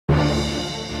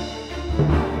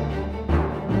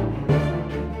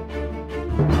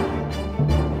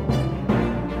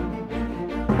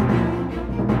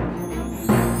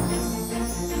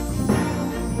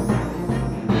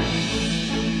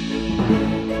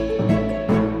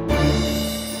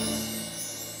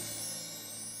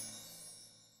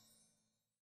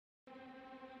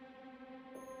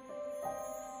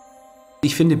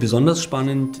Ich finde besonders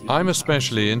spannend. I'm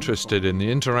especially interested in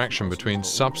the interaction between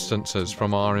substances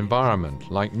from our environment,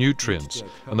 like nutrients,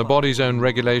 and the body's own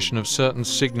regulation of certain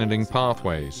signaling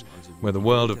pathways, where the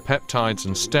world of peptides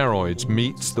and steroids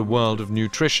meets the world of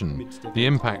nutrition, the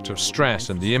impact of stress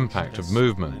and the impact of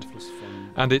movement.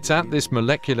 And it's at this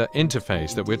molecular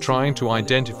interface that we're trying to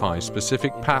identify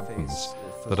specific patterns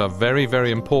that are very, very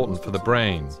important for the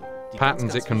brain,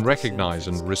 patterns it can recognize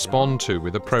and respond to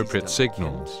with appropriate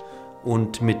signals.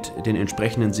 Und mit den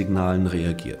entsprechenden Signalen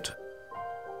reagiert.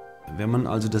 Wenn man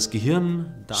also das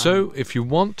Gehirn So, if you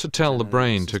want to tell the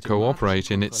brain to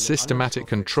cooperate in its systematic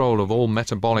control of all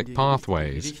metabolic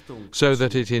pathways, so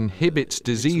that it inhibits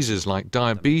diseases like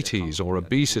diabetes or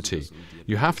obesity,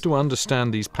 you have to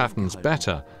understand these patterns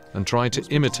better and try to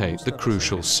imitate the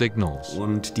crucial signals.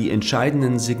 und die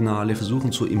entscheidenden Signale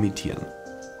versuchen zu imitieren.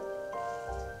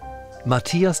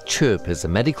 Matthias Tschöp is a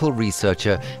medical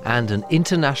researcher and an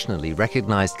internationally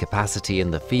recognized capacity in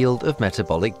the field of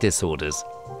metabolic disorders.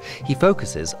 He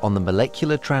focuses on the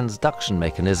molecular transduction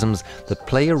mechanisms that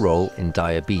play a role in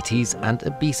diabetes and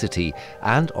obesity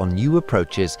and on new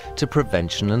approaches to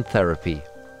prevention and therapy.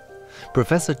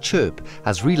 Professor Tschöp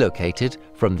has relocated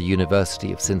from the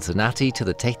University of Cincinnati to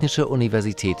the Technische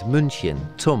Universität München,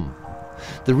 TUM.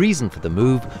 The reason for the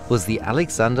move was the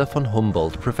Alexander von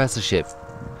Humboldt Professorship.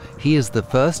 He is the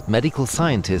first medical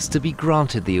scientist to be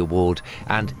granted the award,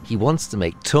 and he wants to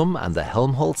make TUM and the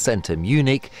Helmholtz Zentrum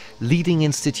Munich leading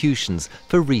institutions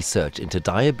for research into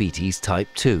diabetes type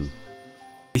 2.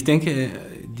 I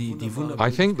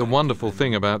think the wonderful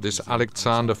thing about this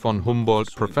Alexander von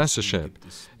Humboldt Professorship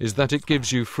is that it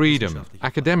gives you freedom,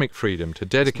 academic freedom, to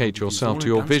dedicate yourself to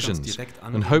your visions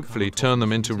and hopefully turn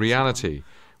them into reality,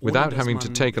 without having to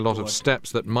take a lot of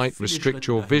steps that might restrict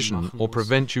your vision or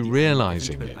prevent you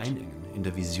realizing it.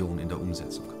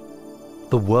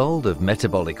 The world of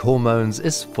metabolic hormones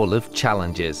is full of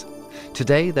challenges.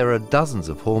 Today there are dozens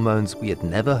of hormones we had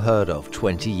never heard of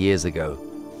 20 years ago.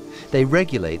 They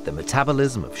regulate the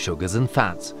metabolism of sugars and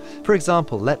fats. For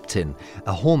example, leptin,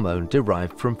 a hormone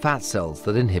derived from fat cells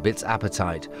that inhibits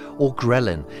appetite, or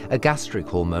ghrelin, a gastric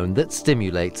hormone that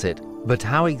stimulates it. But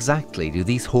how exactly do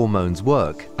these hormones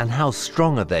work, and how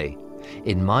strong are they?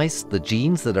 In mice, the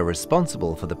genes that are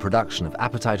responsible for the production of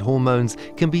appetite hormones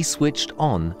can be switched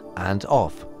on and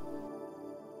off.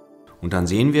 Und dann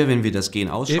sehen wir, wenn wir das Gen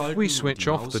ausschalten, if we switch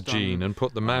off the gene and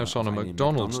put the mouse on a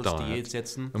McDonald's diet,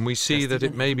 and we see that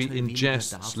it maybe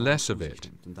ingests less of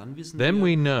it, then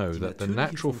we know that the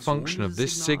natural function of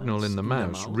this signal in the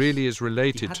mouse really is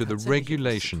related to the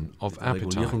regulation of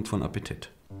appetite.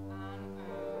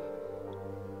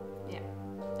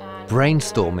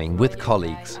 Brainstorming with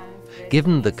colleagues.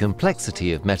 Given the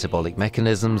complexity of metabolic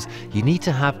mechanisms, you need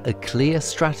to have a clear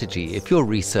strategy if your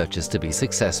research is to be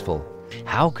successful.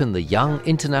 How can the young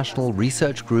international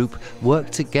research group work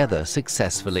together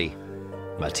successfully?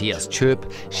 Matthias Tschöp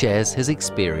shares his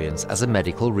experience as a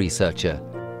medical researcher.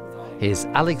 His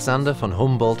Alexander von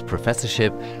Humboldt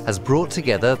Professorship has brought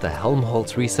together the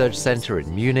Helmholtz Research Center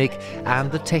in Munich and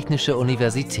the Technische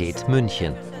Universität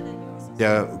München.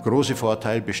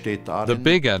 The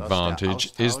big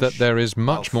advantage is that there is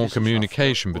much more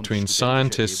communication between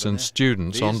scientists and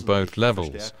students on both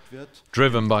levels,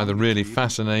 driven by the really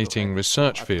fascinating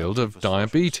research field of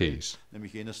diabetes.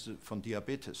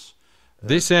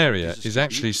 This area is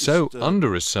actually so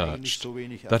under-researched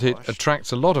that it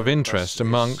attracts a lot of interest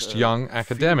amongst young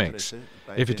academics,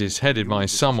 if it is headed by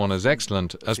someone as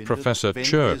excellent as Professor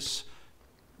Tschöp.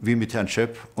 Wie mit Herrn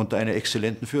Tschöp unter einer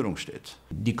exzellenten Führung steht.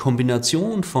 Die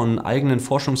Kombination von eigenen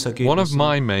Forschungsergebnissen. One of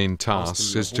my main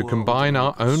tasks is to combine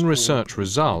our own research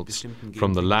results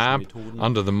from the lab,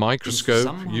 under the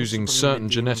microscope, using certain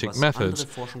genetic methods,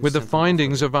 with the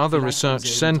findings of other research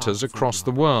centers across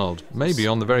the world, maybe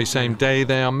on the very same day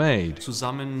they are made.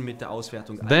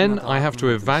 Then I have to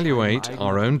evaluate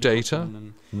our own data,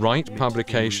 write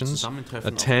publications,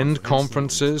 attend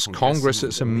conferences,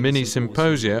 congresses and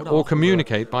mini-symposia, or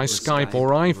communicate by Skype or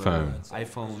iPhone.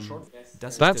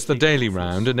 That's the daily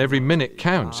round, and every minute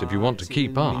counts if you want to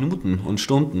keep up. Minuten und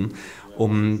Stunden,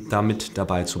 damit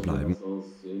dabei zu bleiben.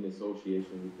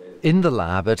 In the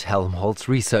lab at Helmholtz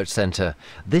Research Center,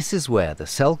 this is where the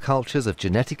cell cultures of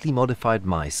genetically modified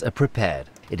mice are prepared.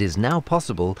 It is now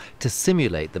possible to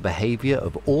simulate the behavior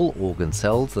of all organ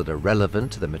cells that are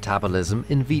relevant to the metabolism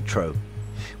in vitro.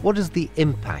 What is the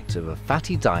impact of a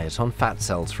fatty diet on fat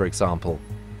cells, for example?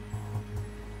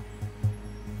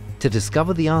 To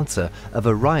discover the answer, a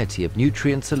variety of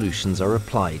nutrient solutions are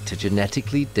applied to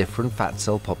genetically different fat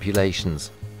cell populations.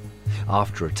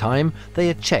 After a time, they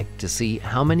are checked to see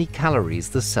how many calories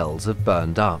the cells have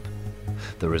burned up.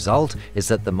 The result is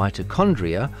that the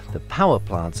mitochondria, the power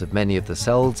plants of many of the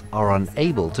cells, are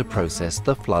unable to process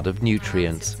the flood of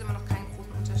nutrients.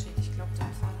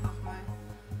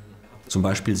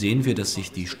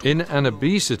 In an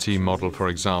obesity model, for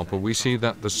example, we see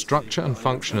that the structure and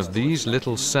function of these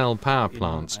little cell power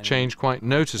plants change quite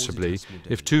noticeably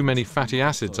if too many fatty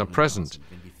acids are present.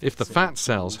 If the fat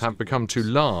cells have become too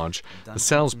large, the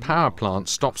cell's power plant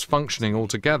stops functioning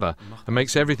altogether and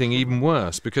makes everything even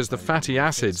worse because the fatty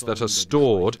acids that are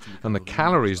stored and the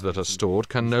calories that are stored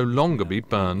can no longer be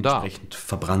burned up.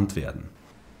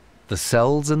 The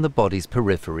cells in the body's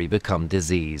periphery become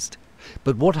diseased.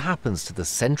 But what happens to the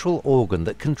central organ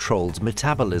that controls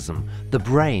metabolism, the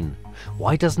brain?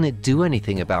 Why doesn't it do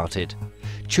anything about it?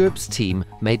 Tschöp's team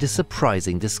made a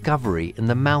surprising discovery in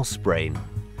the mouse brain.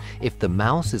 If the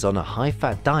mouse is on a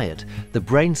high-fat diet, the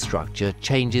brain structure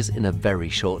changes in a very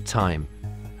short time.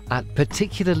 At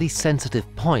particularly sensitive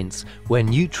points where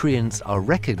nutrients are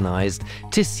recognized,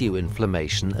 tissue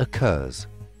inflammation occurs.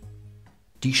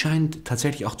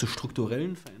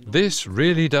 This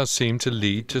really does seem to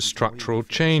lead to structural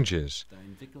changes.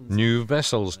 New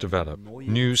vessels develop,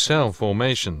 new cell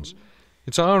formations.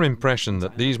 It's our impression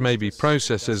that these may be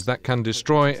processes that can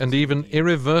destroy and even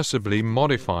irreversibly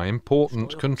modify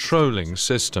important controlling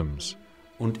systems.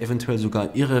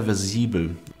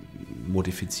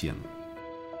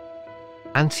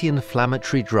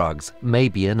 Anti-inflammatory drugs may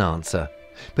be an answer,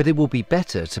 but it will be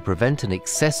better to prevent an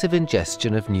excessive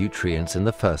ingestion of nutrients in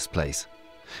the first place.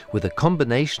 With a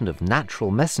combination of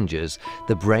natural messengers,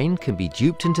 the brain can be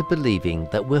duped into believing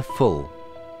that we're full.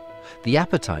 The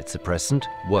appetite suppressant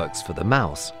works for the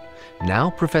mouse. Now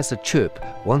Professor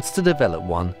Tschöp wants to develop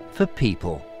one for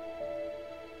people.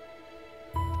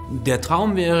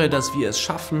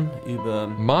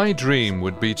 My dream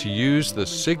would be to use the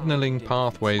signaling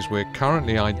pathways we're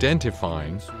currently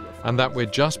identifying and that we're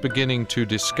just beginning to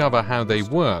discover how they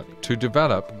work to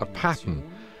develop a pattern,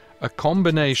 a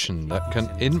combination that can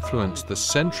influence the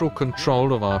central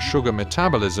control of our sugar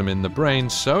metabolism in the brain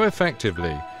so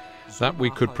effectively that we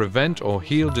could prevent or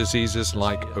heal diseases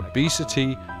like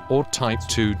obesity or type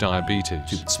 2 diabetes.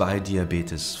 Typ 2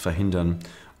 Diabetes verhindern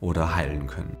oder heilen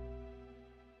können.